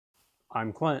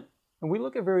I'm Clint, and we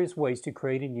look at various ways to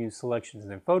create and use selections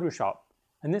in Photoshop.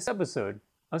 In this episode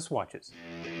of Swatches.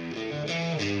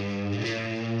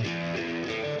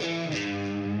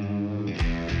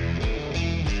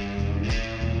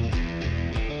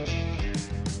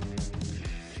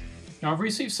 Now, I've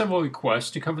received several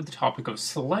requests to cover the topic of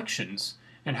selections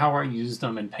and how I use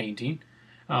them in painting.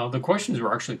 The questions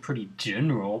were actually pretty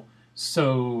general,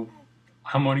 so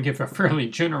I'm going to give a fairly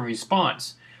general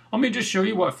response. Let me just show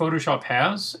you what Photoshop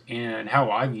has and how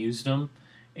I've used them,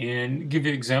 and give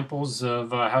you examples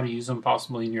of how to use them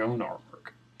possibly in your own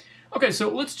artwork. Okay, so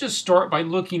let's just start by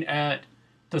looking at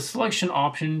the selection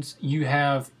options you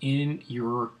have in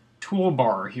your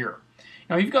toolbar here.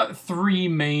 Now you've got three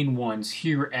main ones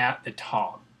here at the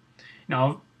top.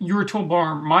 Now your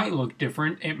toolbar might look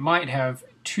different. It might have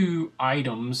two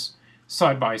items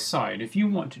side by side. If you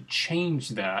want to change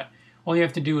that, all you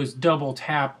have to do is double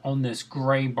tap on this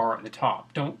gray bar at the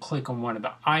top. Don't click on one of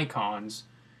the icons,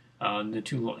 the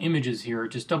two little images here.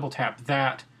 Just double tap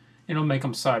that and it'll make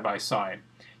them side by side.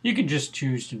 You can just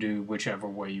choose to do whichever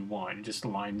way you want. It just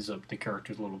lines up the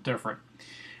characters a little different.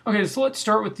 Okay, so let's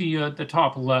start with the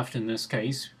top left in this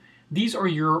case. These are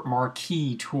your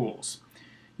marquee tools.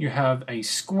 You have a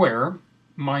square.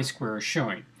 My square is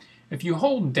showing. If you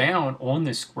hold down on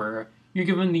this square, you're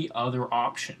given the other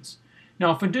options.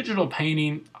 Now, for digital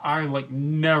painting, I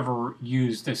never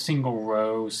use the single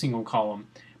row, single column.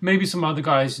 Maybe some other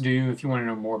guys do. If you want to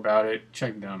know more about it,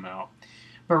 check them out.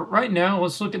 But right now,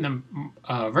 let's look at the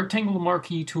rectangular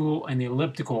marquee tool and the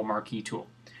elliptical marquee tool.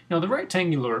 Now, the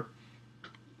rectangular,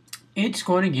 it's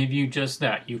going to give you just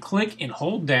that. You click and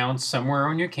hold down somewhere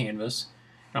on your canvas.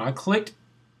 Now I clicked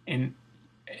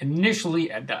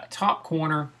initially at that top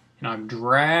corner, and I'm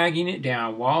dragging it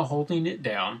down while holding it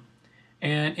down,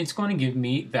 and it's going to give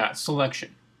me that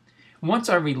selection. Once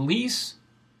I release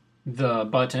the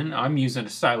button, I'm using a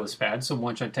stylus pad, so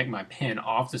once I take my pen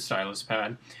off the stylus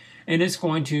pad, and it's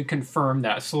going to confirm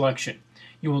that selection.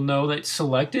 You will know that it's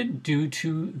selected due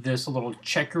to this little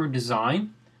checker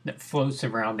design that floats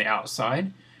around the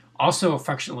outside, also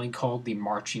affectionately called the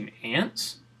marching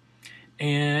ants.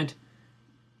 And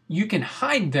you can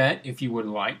hide that if you would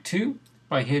like to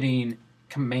by hitting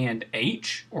Command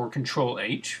H or Control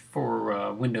H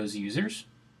for Windows users.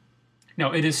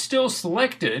 Now it is still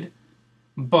selected,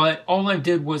 but all I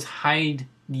did was hide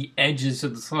the edges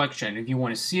of the selection. If you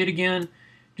want to see it again,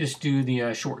 just do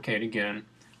the shortcut again,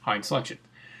 hide selection.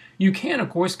 You can, of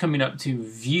course, coming up to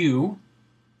View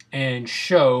and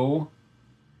show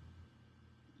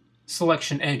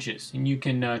selection edges, and you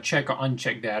can check or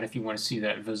uncheck that if you want to see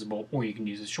that visible, or you can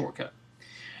use a shortcut.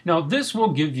 Now this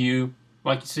will give you,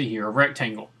 like you see here, a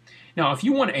rectangle. Now if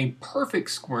you want a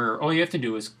perfect square, all you have to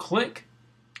do is click,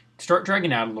 start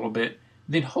dragging out a little bit,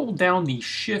 then hold down the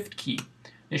shift key.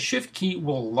 The shift key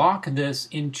will lock this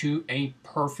into a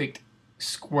perfect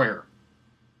square.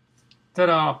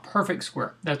 Ta-da, perfect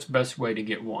square. That's the best way to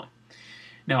get one.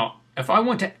 Now if I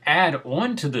want to add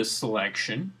on to this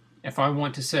selection, if I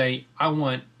want to say I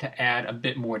want to add a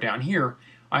bit more down here,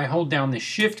 I hold down the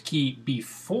shift key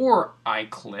before I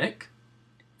click.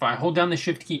 If I hold down the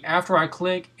shift key after I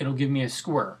click, it'll give me a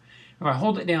square. If I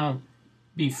hold it down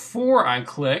before I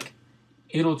click,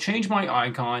 it'll change my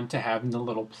icon to having the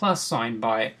little plus sign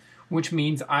by it, which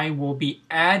means I will be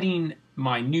adding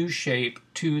my new shape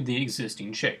to the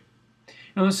existing shape.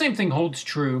 Now the same thing holds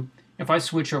true if I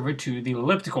switch over to the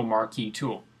elliptical marquee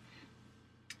tool.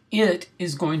 It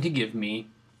is going to give me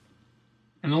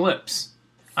an ellipse.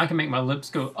 I can make my ellipse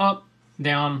go up,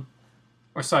 down,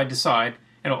 or side to side.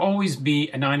 It'll always be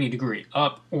a 90 degree,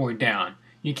 up or down.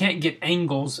 You can't get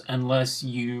angles unless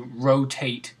you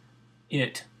rotate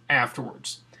it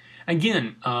afterwards.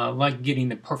 Again, like getting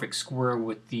the perfect square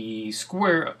with the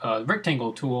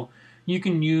rectangle tool, you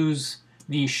can use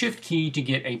the shift key to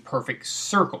get a perfect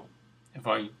circle if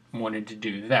I wanted to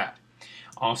do that.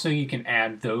 Also, you can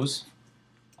add those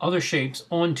other shapes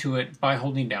onto it by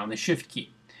holding down the shift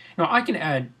key. Now I can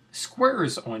add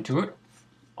squares onto it.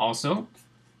 Also,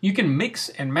 you can mix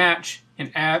and match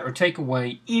and add or take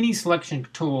away any selection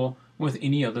tool with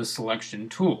any other selection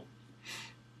tool.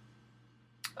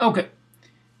 Okay,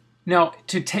 now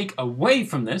to take away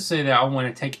from this, say that I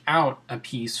want to take out a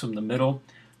piece from the middle,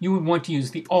 you would want to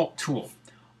use the Alt tool.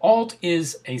 Alt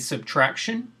is a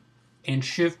subtraction and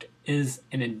Shift is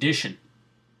an addition.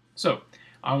 So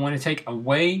I want to take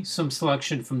away some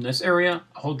selection from this area.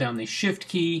 Hold down the Shift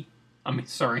key,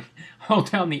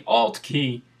 hold down the Alt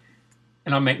key,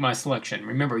 and I'll make my selection.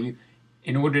 Remember,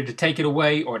 in order to take it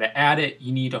away or to add it,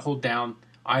 you need to hold down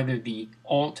either the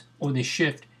Alt or the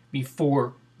Shift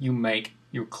before you make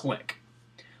your click.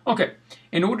 Okay,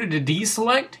 in order to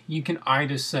deselect, you can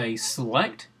either say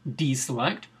select,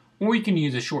 deselect, or you can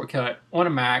use a shortcut on a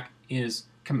Mac is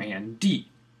Command D.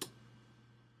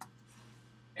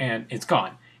 And it's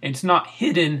gone. It's not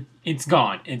hidden, it's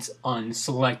gone. It's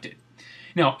unselected.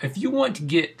 Now, if you want to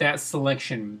get that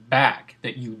selection back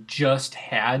that you just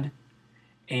had,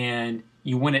 and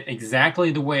you want it exactly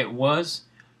the way it was,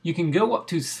 you can go up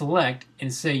to select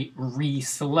and say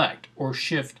reselect or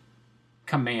shift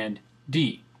Command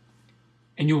D,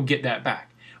 and you'll get that back.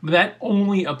 But that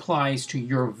only applies to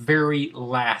your very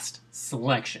last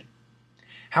selection.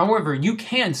 However, you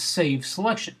can save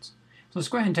selections. So let's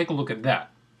go ahead and take a look at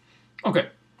that. Okay,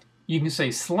 you can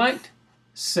say select,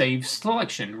 save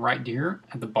selection right here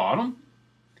at the bottom,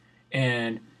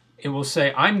 and it will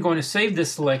say I'm going to save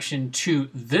this selection to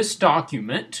this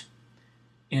document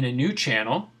in a new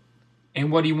channel.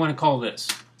 And what do you want to call this?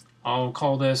 I'll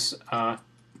call this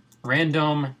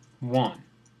random 1.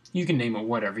 You can name it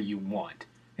whatever you want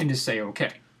and just say OK.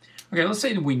 Okay, let's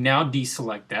say that we now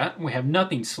deselect that. We have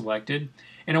nothing selected,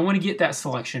 and I want to get that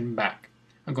selection back.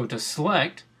 I'll go to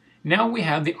select. Now we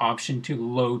have the option to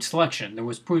load selection. There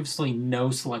was previously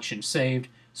no selection saved,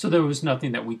 so there was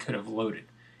nothing that we could have loaded.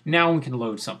 Now we can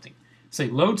load something. Say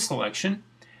load selection,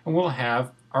 and we'll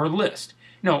have our list.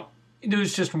 Now,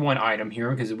 there's just one item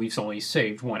here because we've only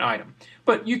saved one item.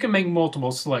 But you can make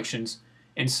multiple selections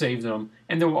and save them,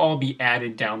 and they will all be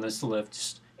added down this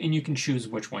list, and you can choose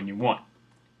which one you want.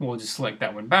 We'll just select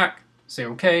that one back, say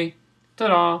OK,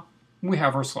 ta-da, we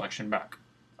have our selection back.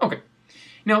 Okay,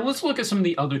 now let's look at some of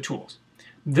the other tools.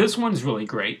 This one's really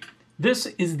great. This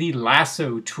is the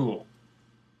lasso tool.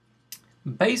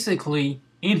 Basically,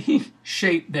 any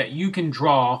shape that you can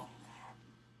draw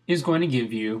is going to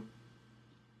give you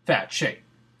that shape.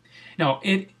 Now,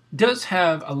 it does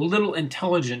have a little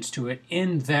intelligence to it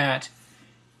in that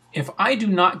if I do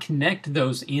not connect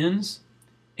those ends,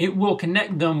 it will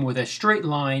connect them with a straight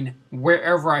line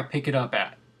wherever I pick it up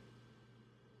at.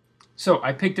 So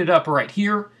I picked it up right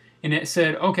here, and it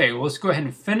said, okay, well, let's go ahead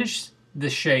and finish the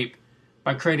shape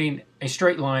by creating a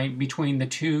straight line between the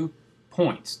 2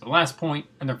 points, the last point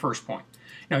and the first point.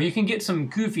 Now, you can get some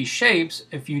goofy shapes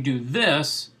if you do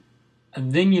this,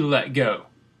 and then you let go.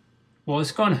 Well,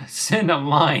 it's going to send a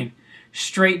line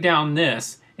straight down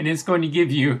this, and it's going to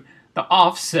give you the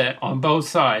offset on both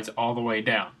sides all the way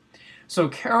down. So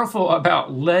careful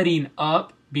about letting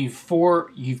up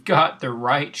before you've got the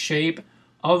right shape.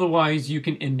 Otherwise, you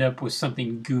can end up with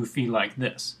something goofy like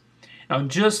this. Now,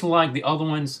 just like the other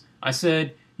ones I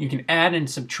said, you can add and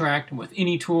subtract with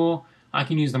any tool. I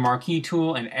can use the Marquee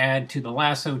tool and add to the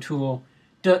lasso tool.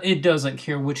 It doesn't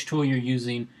care which tool you're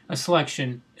using. A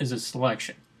selection is a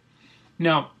selection.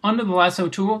 Now, under the lasso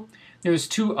tool, there's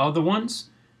 2 other ones,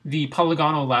 the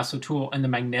polygonal lasso tool and the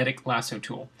magnetic lasso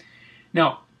tool.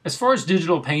 Now, as far as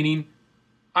digital painting,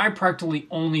 I practically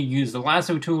only use the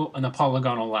lasso tool and the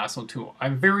polygonal lasso tool. I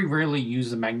very rarely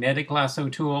use the magnetic lasso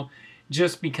tool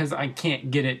just because I can't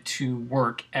get it to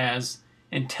work as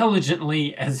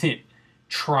intelligently as it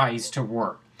tries to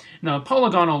work. Now, the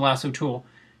polygonal lasso tool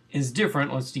is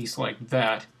different, let's deselect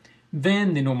that,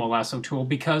 than the normal lasso tool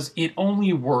because it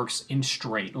only works in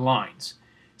straight lines.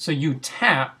 So you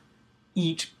tap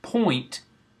each point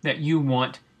that you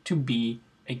want to be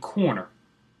a corner.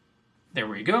 There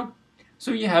we go.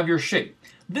 So you have your shape.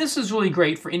 This is really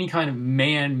great for any kind of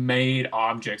man-made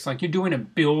objects, like you're doing a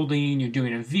building, you're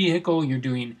doing a vehicle, you're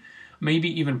doing maybe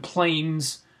even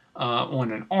planes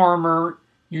on an armor,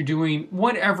 you're doing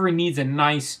whatever needs a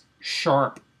nice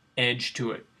sharp edge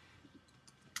to it.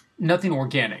 Nothing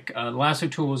organic. Lasso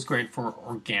tool is great for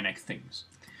organic things.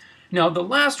 Now the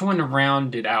last one to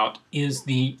round it out is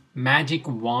the magic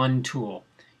wand tool.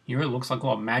 Here it looks like a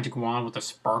little magic wand with a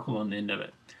sparkle on the end of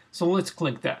it. So let's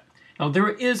click that. Now there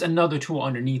is another tool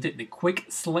underneath it, the quick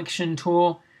selection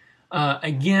tool.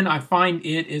 Again, I find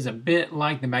it is a bit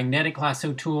like the magnetic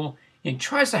lasso tool. It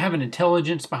tries to have an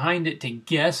intelligence behind it to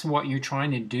guess what you're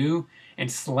trying to do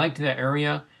and select that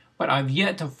area, but I've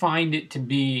yet to find it to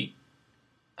be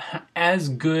as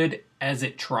good as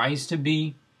it tries to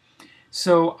be.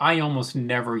 So I almost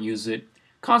never use it.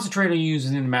 Concentrate on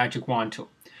using the magic wand tool.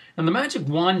 Now the magic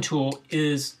wand tool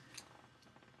is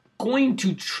going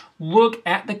to look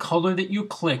at the color that you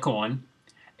click on,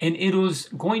 and it is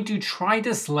going to try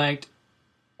to select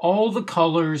all the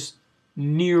colors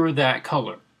near that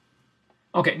color.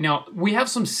 Okay, now we have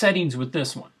some settings with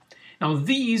this one. Now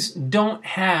these don't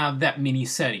have that many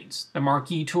settings. The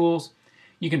Marquee tools,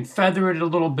 you can feather it a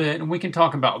little bit, and we can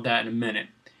talk about that in a minute.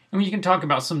 And we can talk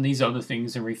about some of these other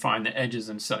things and refine the edges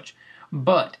and such.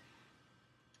 But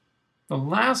the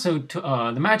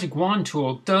magic wand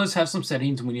tool does have some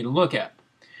settings we need to look at.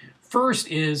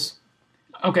 First is,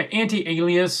 okay,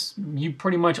 anti-alias. You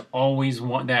pretty much always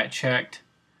want that checked.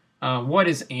 What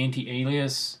is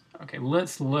anti-alias? Okay,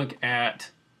 let's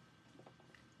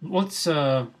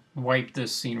wipe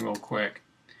this scene real quick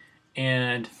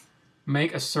and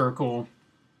make a circle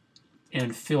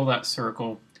and fill that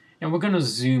circle. And we're going to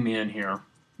zoom in here.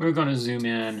 We're going to zoom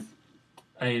in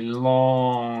a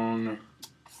long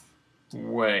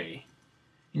way.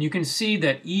 And you can see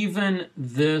that even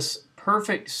this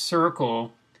perfect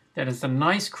circle that is a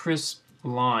nice crisp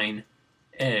line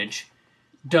edge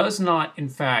does not in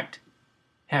fact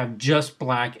have just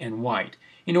black and white.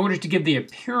 In order to give the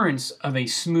appearance of a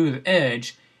smooth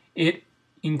edge, it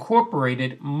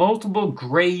incorporated multiple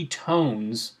gray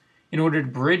tones in order to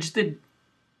bridge the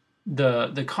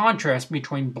contrast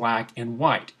between black and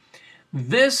white.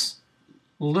 This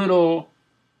little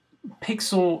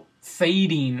pixel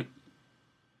fading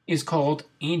is called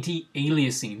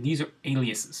anti-aliasing. These are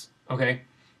aliases, okay?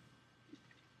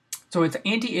 So it's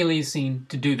anti-aliasing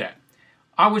to do that.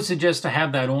 I would suggest to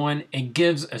have that on. It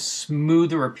gives a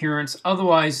smoother appearance.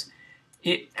 Otherwise,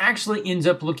 it actually ends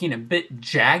up looking a bit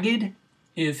jagged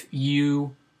if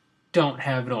you don't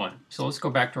have it on. So let's go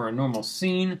back to our normal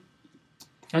scene.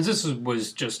 As this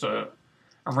was just a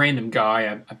random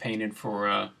guy I painted for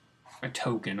a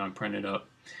token I printed up.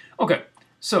 Okay,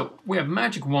 so we have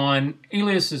magic wand.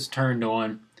 Alias is turned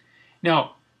on.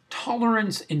 Now,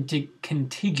 tolerance and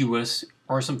contiguous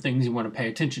are some things you want to pay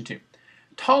attention to.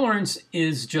 Tolerance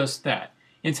is just that.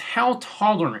 It's how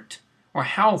tolerant or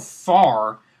how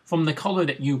far from the color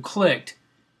that you clicked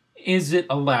is it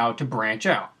allowed to branch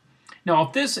out. Now,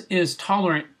 if this is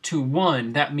tolerant to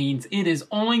 1, that means it is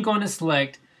only going to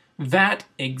select that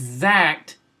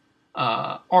exact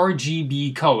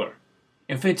RGB color.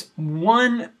 If it's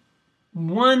one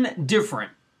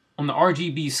different on the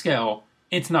RGB scale,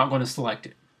 it's not going to select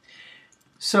it.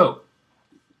 So,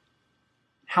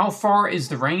 how far is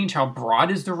the range? How broad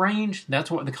is the range?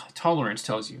 That's what the tolerance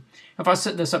tells you. If I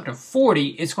set this up to 40,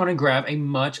 it's going to grab a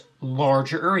much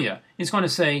larger area. It's going to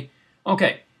say,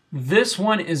 okay, this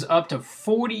one is up to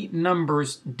 40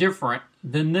 numbers different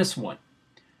than this one.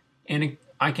 And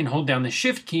I can hold down the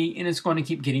Shift key and it's going to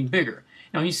keep getting bigger.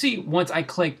 Now you see, once I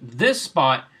click this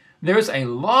spot, there's a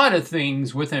lot of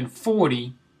things within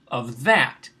 40 of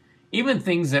that. Even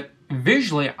things that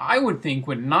visually I would think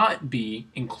would not be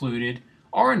included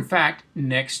are in fact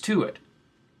next to it,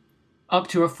 up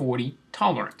to a 40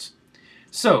 tolerance.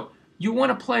 So you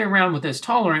want to play around with this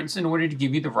tolerance in order to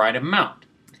give you the right amount.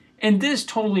 And this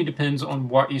totally depends on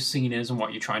what your scene is and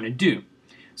what you're trying to do.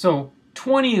 So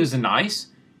 20 is nice.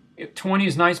 20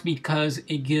 is nice because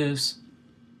it gives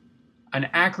an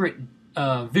accurate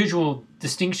visual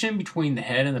distinction between the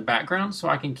head and the background, so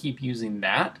I can keep using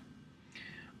that.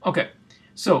 Okay,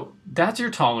 so that's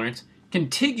your tolerance.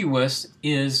 Contiguous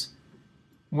is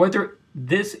whether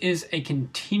this is a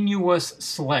continuous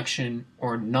selection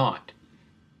or not.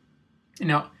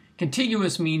 Now,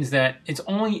 contiguous means that it's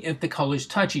only if the colors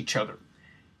touch each other.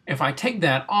 If I take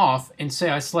that off and say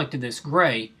I selected this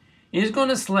gray, it is going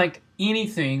to select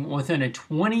anything within a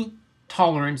 20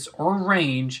 tolerance or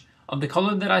range of the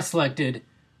color that I selected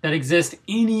that exists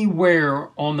anywhere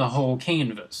on the whole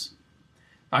canvas.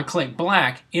 If I click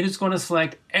black, it is going to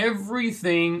select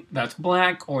everything that's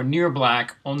black or near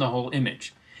black on the whole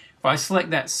image. If I select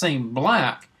that same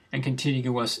black and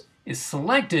contiguous is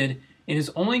selected, it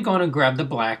is only going to grab the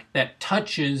black that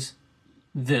touches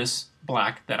this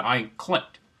black that I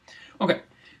clicked. Okay,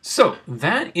 so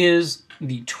that is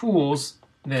the tools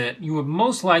that you would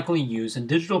most likely use in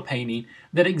digital painting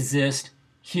that exist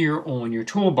here on your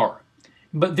toolbar.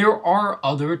 But there are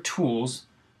other tools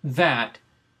that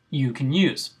you can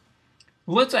use.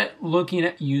 Let's look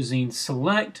at using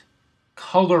Select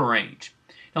Color Range.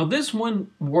 Now this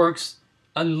one works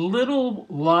a little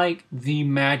like the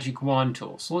Magic Wand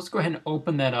tool. So let's go ahead and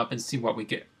open that up and see what we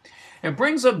get. It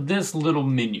brings up this little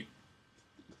menu.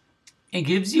 It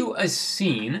gives you a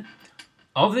scene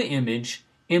of the image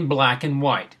in black and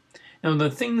white. Now the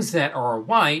things that are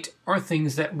white are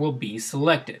things that will be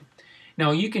selected.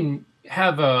 Now you can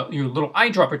have your little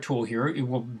eyedropper tool here. It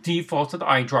will default to the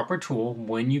eyedropper tool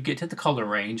when you get to the color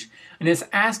range, and it's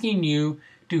asking you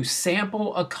to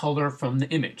sample a color from the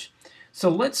image. So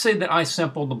let's say that I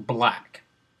sample the black.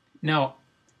 Now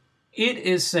it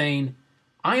is saying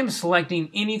I am selecting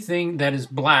anything that is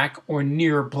black or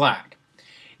near black.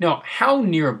 Now how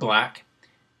near black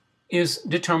is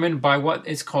determined by what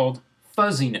is called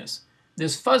fuzziness.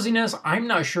 This fuzziness, I'm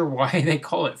not sure why they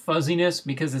call it fuzziness,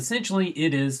 because essentially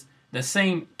it is the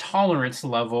same tolerance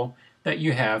level that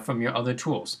you have from your other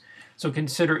tools. So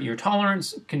consider it your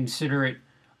tolerance, consider it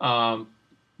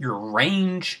your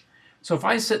range. So if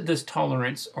I set this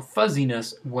tolerance or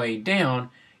fuzziness way down,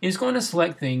 it's going to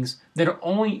select things that are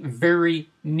only very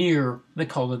near the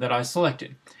color that I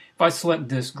selected. If I select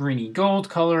this greeny gold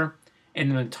color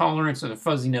and the tolerance or the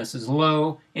fuzziness is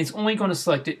low, it's only going to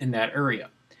select it in that area.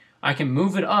 I can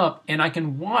move it up and I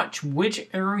can watch which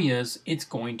areas it's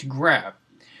going to grab.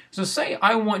 So say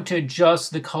I want to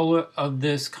adjust the color of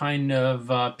this kind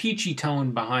of peachy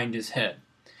tone behind his head.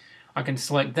 I can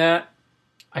select that.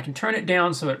 I can turn it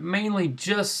down so it mainly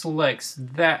just selects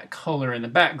that color in the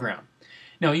background.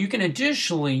 Now you can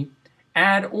additionally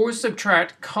add or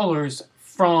subtract colors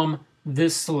from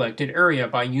this selected area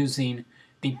by using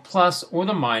the plus or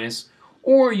the minus,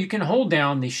 or you can hold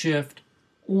down the Shift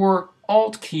or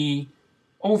Alt key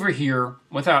over here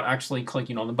without actually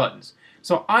clicking on the buttons.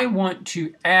 So I want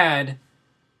to add,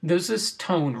 there's this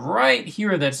tone right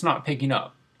here that's not picking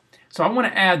up. So I want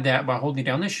to add that by holding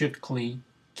down the Shift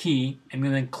key and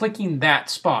then clicking that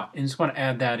spot, and just want to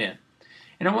add that in.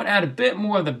 And I want to add a bit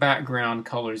more of the background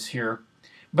colors here,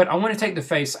 but I want to take the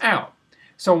face out.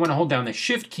 So I want to hold down the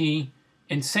Shift key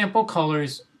and sample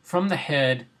colors from the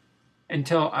head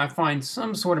until I find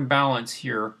some sort of balance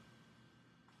here.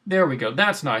 There we go,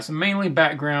 that's nice. And mainly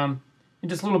background and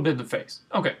just a little bit of the face.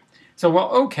 Okay, so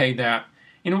I'll OK that,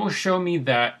 and it will show me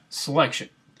that selection.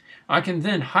 I can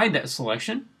then hide that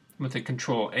selection with a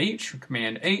Control H or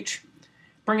Command H,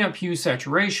 bring up hue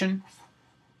saturation.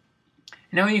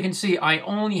 Now you can see I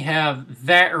only have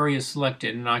that area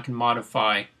selected, and I can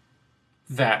modify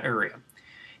that area.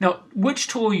 Now, which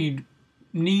tool you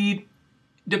need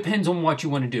depends on what you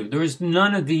want to do. There's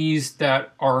none of these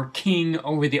that are king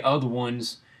over the other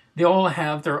ones. They all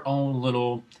have their own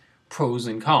little pros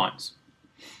and cons.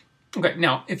 Okay,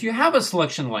 now if you have a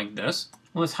selection like this,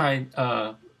 let's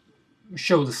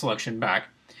show the selection back.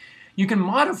 You can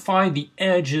modify the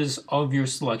edges of your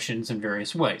selections in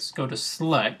various ways. Go to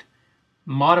Select,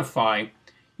 Modify.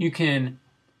 You can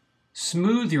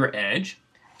smooth your edge.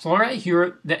 So right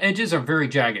here, the edges are very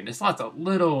jagged. There's lots of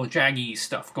little jaggy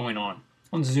stuff going on.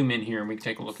 Let's zoom in here and we can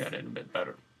take a look at it a bit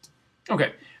better.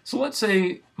 Okay, so let's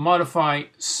say modify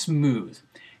smooth.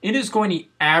 It is going to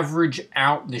average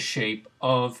out the shape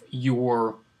of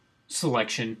your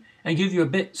selection and give you a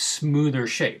bit smoother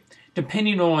shape,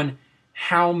 depending on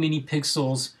how many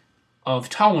pixels of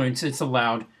tolerance it's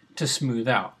allowed to smooth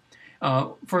out.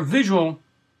 For visual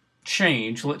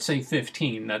change, let's say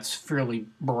 15, that's fairly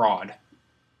broad.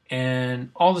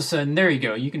 And all of a sudden, there you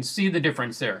go, you can see the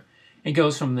difference there. It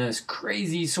goes from this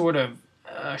crazy sort of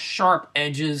sharp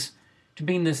edges to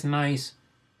being this nice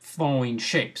flowing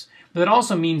shapes. But it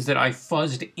also means that I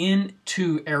fuzzed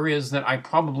into areas that I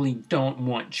probably don't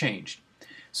want changed.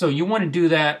 So you want to do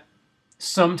that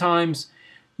sometimes.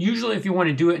 Usually if you want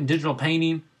to do it in digital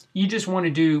painting, you just want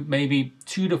to do maybe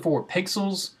 2 to 4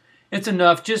 pixels. It's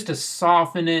enough just to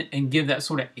soften it and give that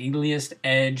sort of aliased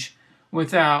edge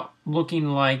without looking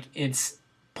like it's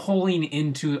pulling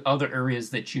into other areas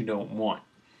that you don't want.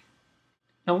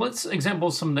 Now let's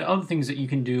example some of the other things that you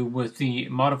can do with the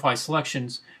modify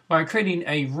selections by creating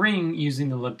a ring using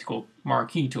the elliptical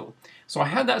marquee tool. So I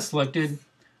have that selected.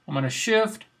 I'm going to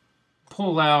Shift,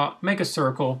 pull out, make a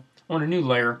circle on a new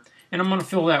layer, and I'm going to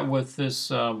fill that with this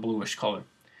bluish color.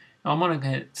 Now I'm going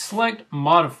to select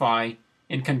modify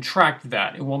and contract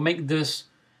that. It will make this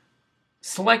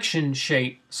selection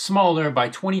shape smaller by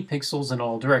 20 pixels in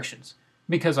all directions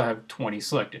because I have 20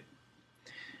 selected.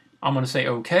 I'm going to say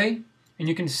OK, and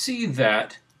you can see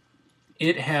that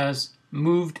it has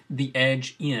moved the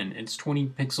edge in. It's 20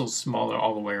 pixels smaller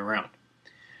all the way around.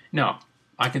 Now,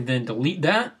 I can then delete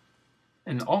that,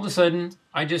 and all of a sudden,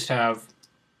 I just have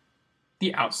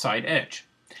the outside edge.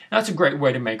 That's a great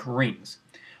way to make rings.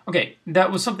 Okay,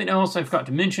 that was something else I forgot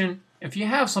to mention. If you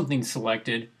have something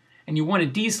selected and you want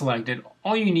to deselect it,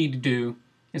 all you need to do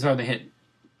is either hit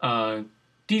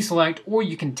deselect, or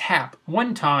you can tap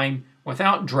one time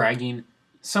without dragging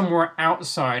somewhere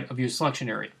outside of your selection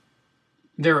area.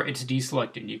 There, it's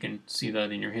deselected. You can see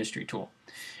that in your history tool.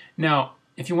 Now,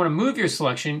 if you want to move your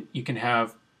selection, you can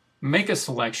have make a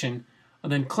selection,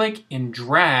 and then click and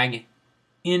drag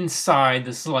inside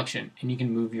the selection, and you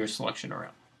can move your selection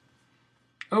around.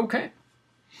 Okay.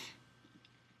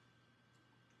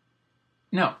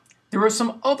 Now, there are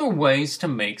some other ways to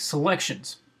make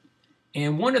selections.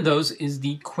 And one of those is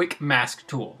the Quick Mask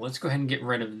tool. Let's go ahead and get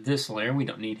rid of this layer. We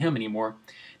don't need him anymore.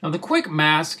 Now, the Quick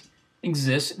Mask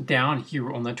exists down here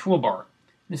on the toolbar.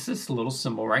 This is the little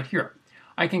symbol right here.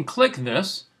 I can click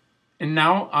this, and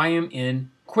now I am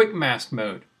in Quick Mask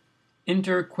mode.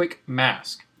 Enter Quick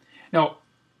Mask. Now,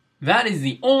 that is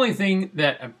the only thing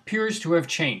that appears to have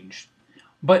changed.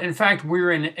 But in fact,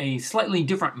 we're in a slightly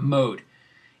different mode.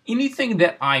 anything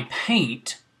that I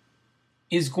paint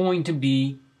is going to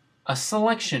be a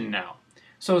selection now.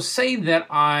 So say that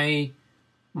I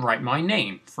write my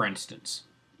name, for instance.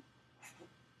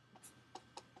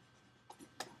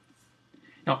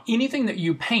 Now, anything that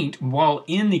you paint while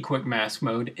in the quick mask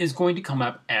mode is going to come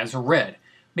up as red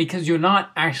because you're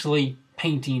not actually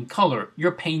painting color.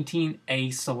 You're painting a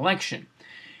selection.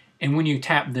 And when you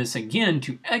tap this again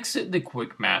to exit the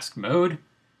quick mask mode,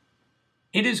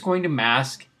 it is going to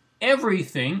mask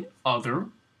everything other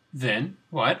than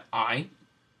what I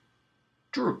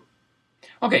drew.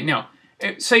 Okay, now,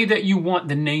 say that you want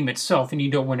the name itself and you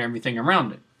don't want everything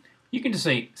around it. You can just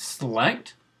say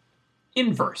select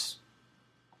inverse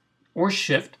or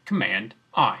Shift Command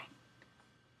I.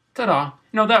 Ta-da!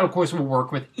 Now that of course will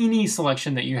work with any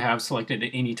selection that you have selected at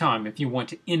any time. If you want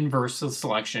to inverse the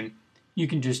selection, you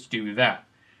can just do that.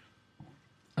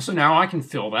 So now I can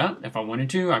fill that if I wanted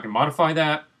to. I can modify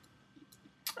that.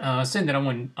 Say that I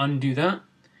want to undo that.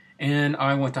 And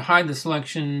I want to hide the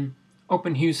selection,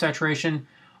 open hue saturation.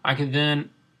 I can then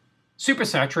super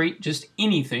saturate just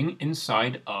anything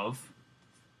inside of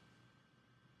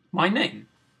my name,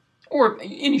 or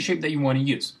any shape that you want to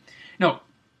use. Now,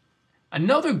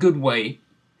 another good way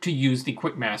to use the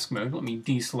quick mask mode, let me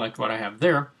deselect what I have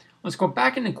there. Let's go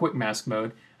back into quick mask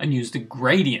mode and use the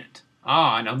gradient.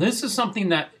 Now this is something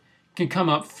that can come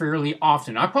up fairly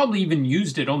often. I probably even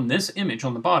used it on this image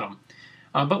on the bottom.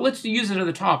 But let's use it at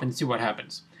the top and see what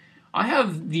happens. I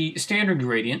have the standard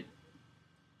gradient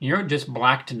here, just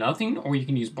black to nothing, or you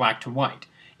can use black to white.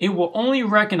 It will only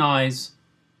recognize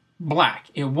black.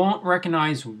 It won't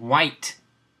recognize white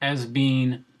as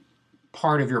being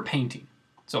part of your painting.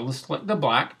 So let's select the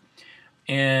black,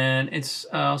 and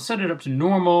I'll set it up to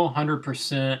normal,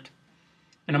 100%,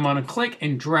 and I'm going to click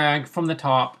and drag from the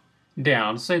top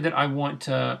down. Say that I want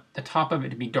the top of it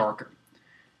to be darker.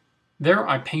 There,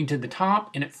 I painted the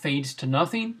top, and it fades to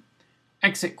nothing.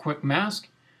 Exit quick mask.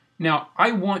 Now,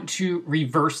 I want to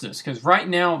reverse this, because right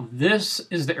now, this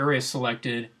is the area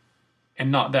selected,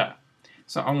 and not that.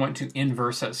 So I want to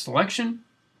inverse that selection.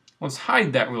 Let's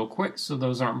hide that real quick so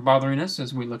those aren't bothering us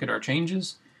as we look at our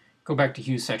changes. Go back to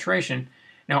hue saturation.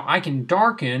 Now I can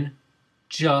darken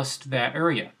just that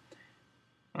area.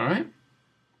 All right.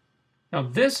 Now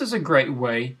this is a great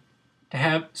way to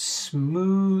have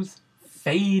smooth,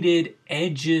 faded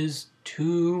edges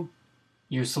to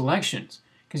your selections,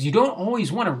 because you don't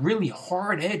always want a really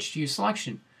hard edge to your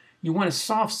selection. You want a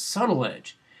soft, subtle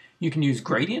edge. You can use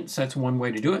gradients. That's one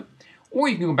way to do it. Or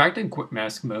you can go back to quick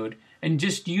mask mode and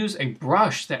just use a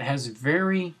brush that has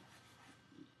very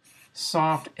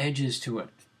soft edges to it.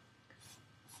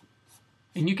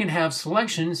 And you can have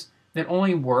selections that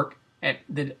only work at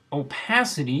the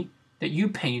opacity that you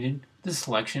painted the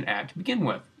selection at to begin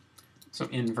with. So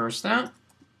inverse that.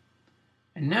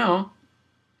 And now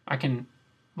I can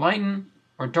lighten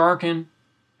or darken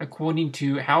according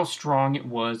to how strong it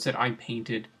was that I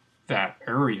painted that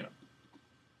area.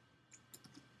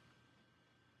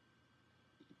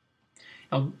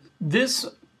 Now,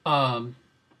 the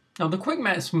quick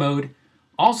mask mode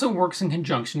also works in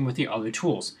conjunction with the other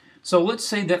tools. So let's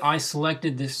say that I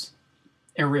selected this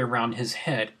area around his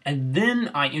head, and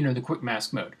then I enter the quick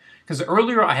mask mode. Because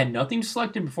earlier I had nothing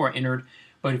selected before I entered,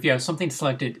 but if you have something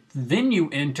selected, then you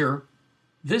enter,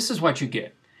 this is what you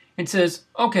get. It says,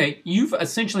 okay, you've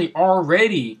essentially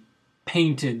already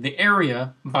painted the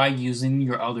area by using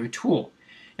your other tool.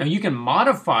 Now you can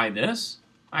modify this.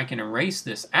 I can erase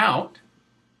this out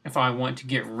if I want to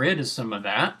get rid of some of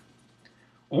that,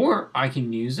 or I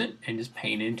can use it and just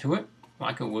paint into it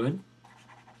like I would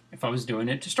if I was doing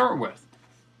it to start with.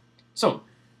 So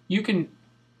you can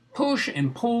push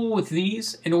and pull with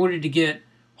these in order to get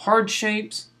hard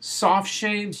shapes, soft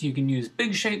shapes. You can use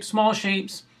big shapes, small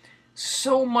shapes.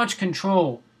 So much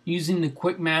control using the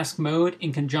quick mask mode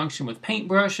in conjunction with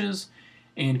paintbrushes,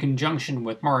 in conjunction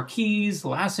with marquees,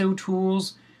 lasso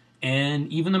tools,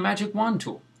 and even the magic wand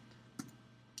tool.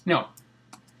 Now,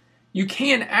 you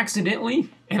can accidentally,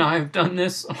 and I've done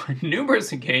this on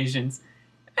numerous occasions,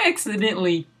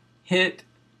 accidentally hit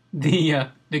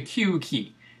the Q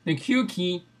key. The Q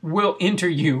key will enter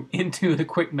you into the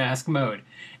quick mask mode.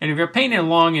 And if you're painting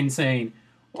along and saying,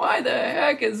 why the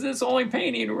heck is this only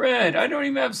painting red? I don't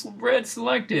even have red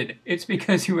selected. It's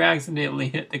because you accidentally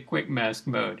hit the quick mask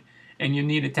mode, and you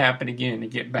need to tap it again to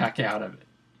get back out of it.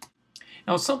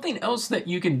 Now, something else that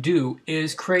you can do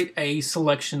is create a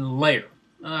selection layer.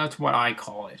 That's what I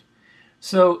call it.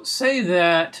 So say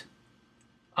that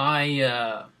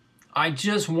I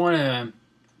just want to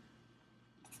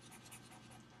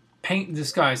paint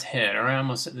this guy's head. All right, I'm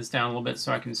going to set this down a little bit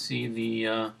so I can see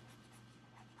the...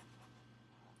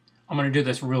 I'm going to do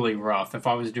this really rough. If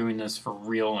I was doing this for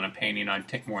real in a painting, I'd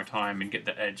take more time and get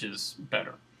the edges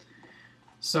better.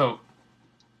 So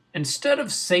instead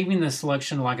of saving the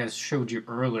selection like I showed you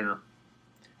earlier,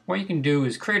 what you can do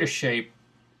is create a shape.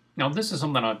 Now this is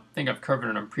something I think I've covered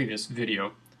in a previous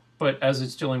video, but as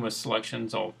it's dealing with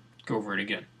selections, I'll go over it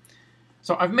again.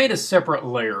 So I've made a separate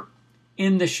layer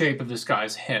in the shape of this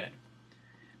guy's head.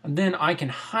 And then I can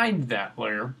hide that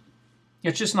layer.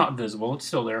 It's just not visible, it's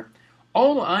still there.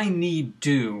 All I need to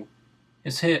do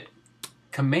is hit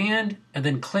Command and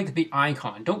then click the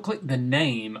icon. Don't click the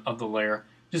name of the layer,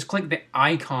 just click the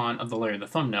icon of the layer, the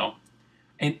thumbnail,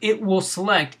 and it will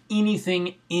select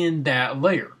anything in that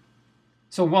layer.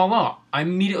 So voila, I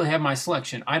immediately have my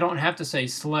selection. I don't have to say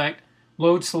select,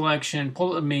 load selection, pull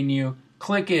up the menu,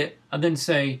 click it, and then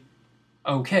say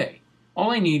OK.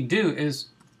 All I need to do is,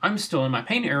 I'm still in my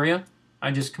paint area,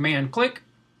 I just Command click,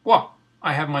 wow,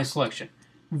 I have my selection.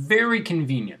 Very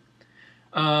convenient.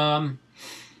 And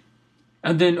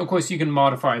then, of course, you can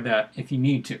modify that if you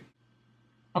need to.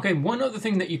 Okay, one other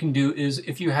thing that you can do is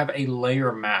if you have a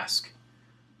layer mask.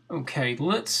 Okay,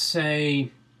 let's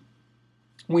say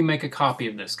we make a copy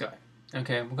of this guy.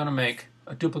 Okay, we're going to make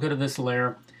a duplicate of this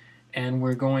layer, and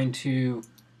we're going to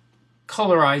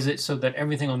colorize it so that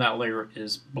everything on that layer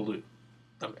is blue.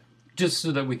 Okay, just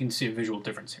so that we can see a visual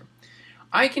difference here.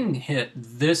 I can hit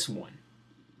this one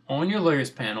on your layers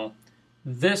panel,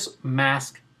 this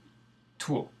mask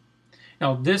tool.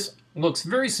 Now this looks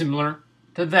very similar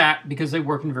to that because they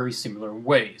work in very similar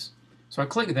ways. So I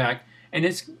click that and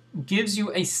it gives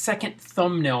you a second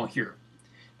thumbnail here.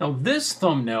 Now this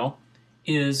thumbnail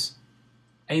is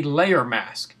a layer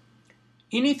mask.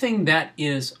 Anything that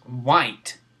is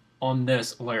white on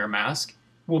this layer mask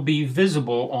will be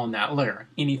visible on that layer.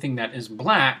 Anything that is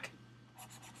black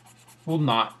will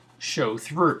not show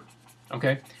through.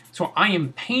 Okay, so I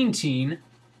am painting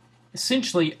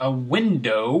essentially a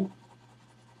window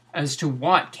as to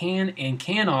what can and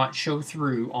cannot show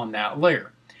through on that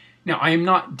layer. Now I am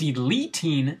not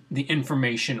deleting the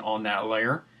information on that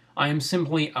layer. I am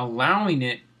simply allowing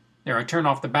it. There, I turn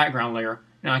off the background layer.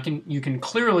 Now you can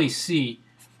clearly see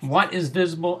what is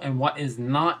visible and what is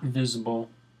not visible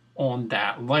on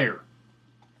that layer.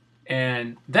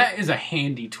 And that is a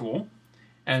handy tool.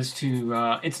 As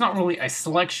to, it's not really a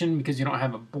selection because you don't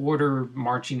have a border,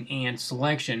 marching, and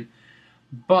selection,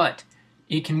 but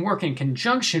it can work in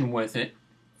conjunction with it.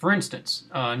 For instance,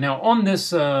 now on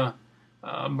this, I'll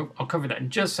cover that in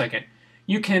just a second,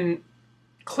 you can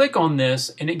click on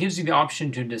this and it gives you the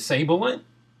option to disable it.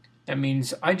 That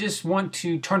means I just want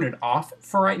to turn it off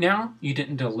for right now. You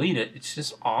didn't delete it, it's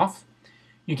just off.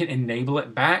 You can enable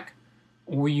it back,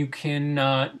 or you can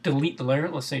delete the layer.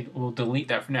 Let's say we'll delete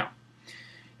that for now.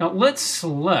 Now let's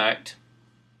select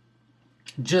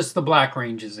just the black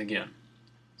ranges again.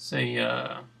 Say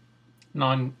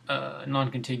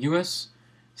non-contiguous.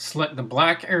 Select the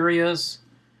black areas,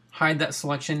 hide that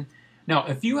selection. Now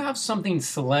if you have something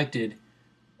selected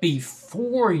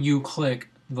before you click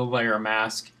the layer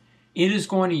mask, it is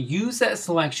going to use that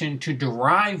selection to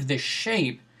derive the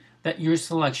shape that your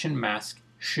selection mask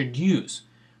should use.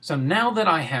 So now that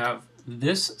I have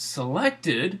this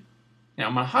selected, now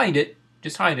I'm going to hide it.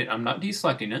 Just hide it, I'm not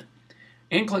deselecting it,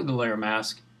 and click the layer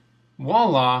mask.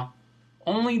 Voila,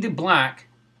 only the black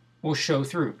will show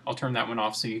through. I'll turn that one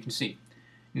off so you can see.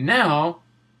 Now,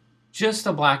 just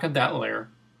the black of that layer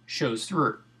shows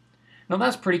through. Now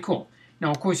that's pretty cool.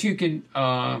 Now of course you can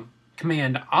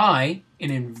Command I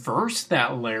and inverse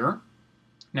that layer.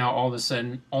 Now all of a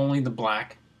sudden only the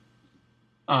black,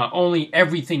 only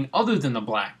everything other than the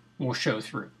black will show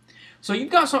through. So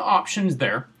you've got some options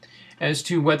there as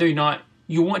to whether or not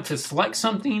you want to select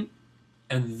something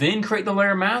and then create the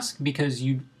layer mask because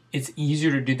it's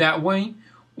easier to do that way,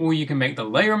 or you can make the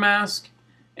layer mask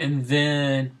and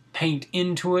then paint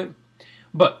into it.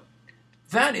 But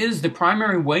that is the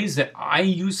primary ways that I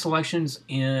use selections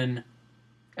in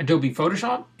Adobe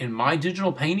Photoshop in my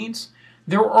digital paintings.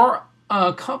 There are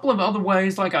a couple of other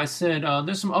ways, like I said,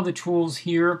 there's some other tools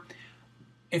here.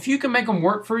 If you can make them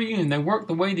work for you and they work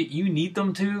the way that you need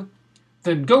them to,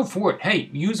 then go for it.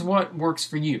 Hey, use what works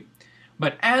for you.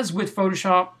 But as with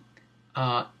Photoshop,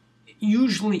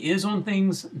 usually is on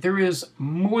things, there is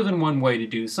more than one way to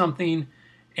do something,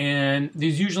 and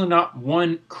there's usually not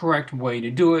one correct way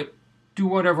to do it. Do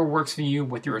whatever works for you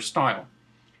with your style.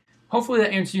 Hopefully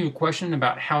that answers your question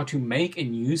about how to make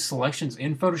and use selections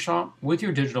in Photoshop with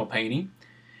your digital painting.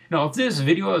 Now, if this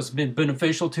video has been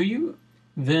beneficial to you,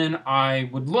 then I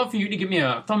would love for you to give me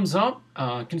a thumbs up.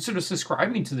 Consider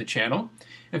subscribing to the channel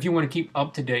if you want to keep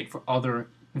up to date for other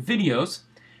videos.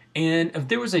 And if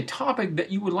there was a topic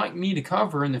that you would like me to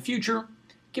cover in the future,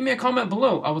 give me a comment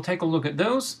below. I will take a look at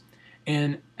those.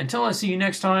 And until I see you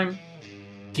next time,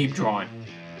 keep drawing.